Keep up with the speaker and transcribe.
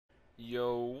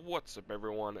Yo, what's up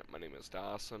everyone? My name is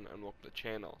Dawson and welcome to the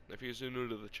channel. Now, if you're new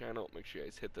to the channel, make sure you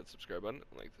guys hit that subscribe button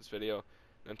and like this video.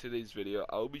 Now, in today's video,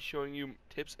 I'll be showing you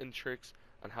tips and tricks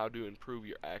on how to improve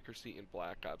your accuracy in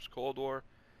Black Ops Cold War.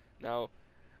 Now,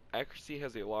 accuracy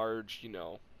has a large,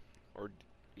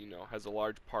 has a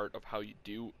large part of how you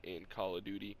do in Call of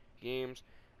Duty games.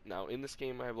 Now, in this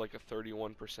game, I have like a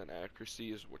 31%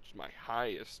 accuracy, which is my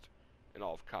highest in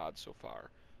all of COD so far.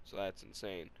 So that's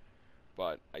insane.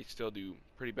 But I still do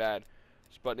pretty bad.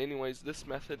 But anyways, this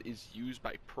method is used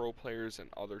by pro players and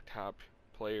other top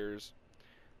players.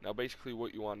 Now basically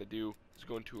what you want to do is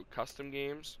go into a custom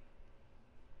games.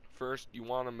 First, you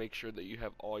want to make sure that you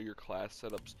have all your class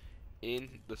setups in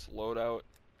this loadout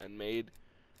and made,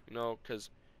 because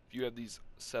if you have these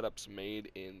setups made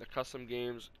in the custom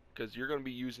games, because you're going to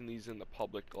be using these in the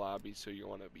public lobby, so you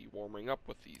want to be warming up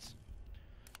with these.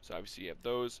 So obviously you have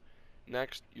those.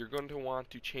 Next, you're going to want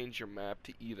to change your map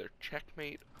to either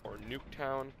Checkmate or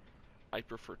Nuketown. I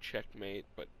prefer Checkmate,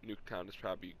 but Nuketown is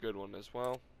probably a good one as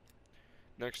well.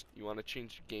 Next, you want to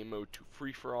change the game mode to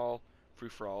Free-for-all.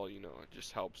 Free-for-all, it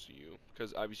just helps you,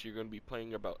 because obviously you're going to be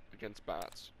playing against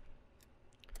bots.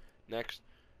 Next,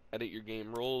 edit your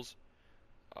game rules.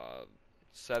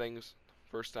 Settings.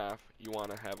 First off, you want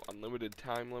to have unlimited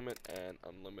time limit and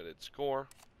unlimited score.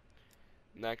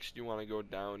 Next, you want to go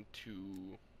down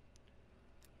to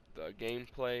the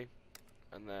gameplay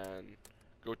and then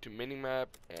go to minimap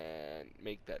and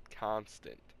make that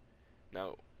constant.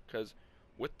 Now, because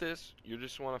with this, you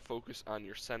just want to focus on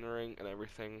your centering and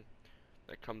everything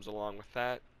that comes along with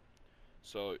that.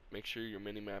 So make sure your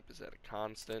minimap is at a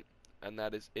constant, and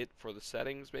that is it for the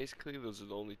settings. Basically, those are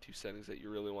the only two settings that you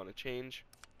really want to change.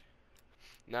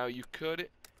 Now, you could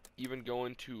even go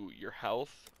into your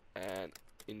health and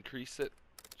increase it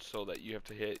so that you have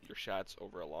to hit your shots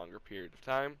over a longer period of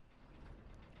time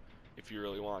if you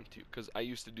really want to, because I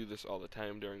used to do this all the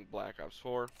time during Black Ops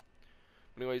 4.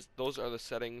 Anyways, those are the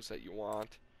settings that you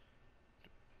want,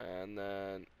 and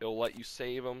then it'll let you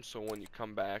save them, so when you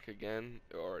come back again,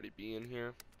 it'll already be in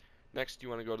here. Next, you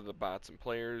want to go to the bots and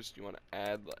players. You want to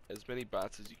add as many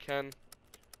bots as you can,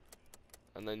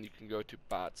 and then you can go to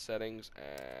bot settings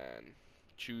and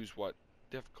choose what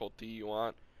difficulty you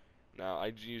want. Now,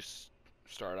 I just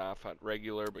start off at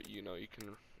regular, but you can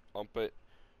ump it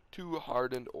to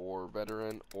hardened or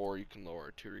veteran, or you can lower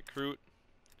it to recruit.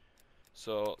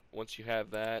 So once you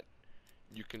have that,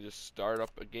 you can just start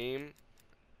up a game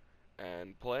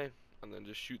and play, and then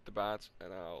just shoot the bots,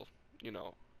 and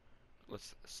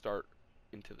let's start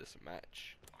into this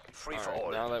match.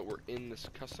 Alright, now that we're in this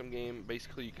custom game,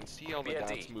 basically you can see all the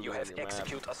dots moving on your map,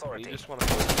 and you just want to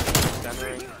focus on your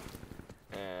centering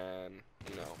and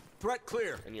threat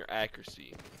clear and your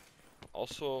accuracy.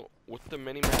 Also, with the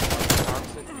minimap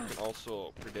constant, you can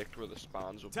also predict where the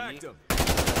spawns will be. That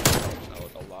helps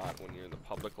out a lot when you're in the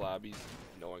public lobbies,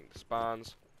 knowing the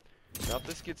spawns. Now, if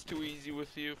this gets too easy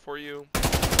for you,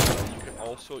 you can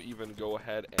also even go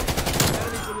ahead and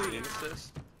aim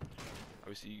assist.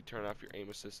 Obviously, you turn off your aim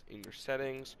assist in your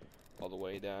settings, all the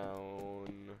way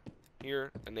down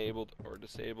here, enabled or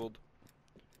disabled.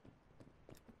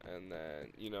 And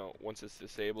then, once it's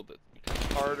disabled, it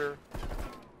becomes harder.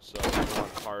 So you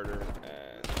want harder,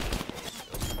 and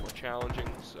it'll be more challenging.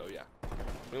 So yeah.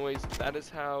 Anyways, that is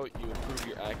how you improve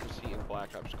your accuracy in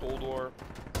Black Ops Cold War.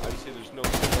 Obviously, there's no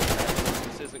single hack.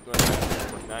 This isn't going to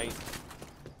happen overnight.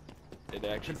 It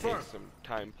actually takes some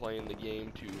time playing the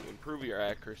game to improve your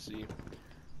accuracy.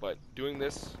 But doing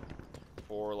this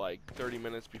for like 30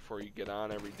 minutes before you get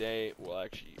on every day will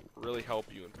actually really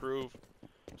help you improve.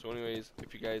 So anyways,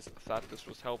 if you guys thought this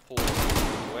was helpful in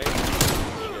any way, make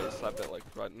sure you guys slap that like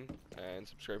button and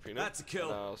subscribe if you're new. That's a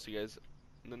kill. And I'll see you guys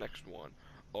in the next one.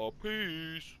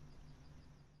 Peace.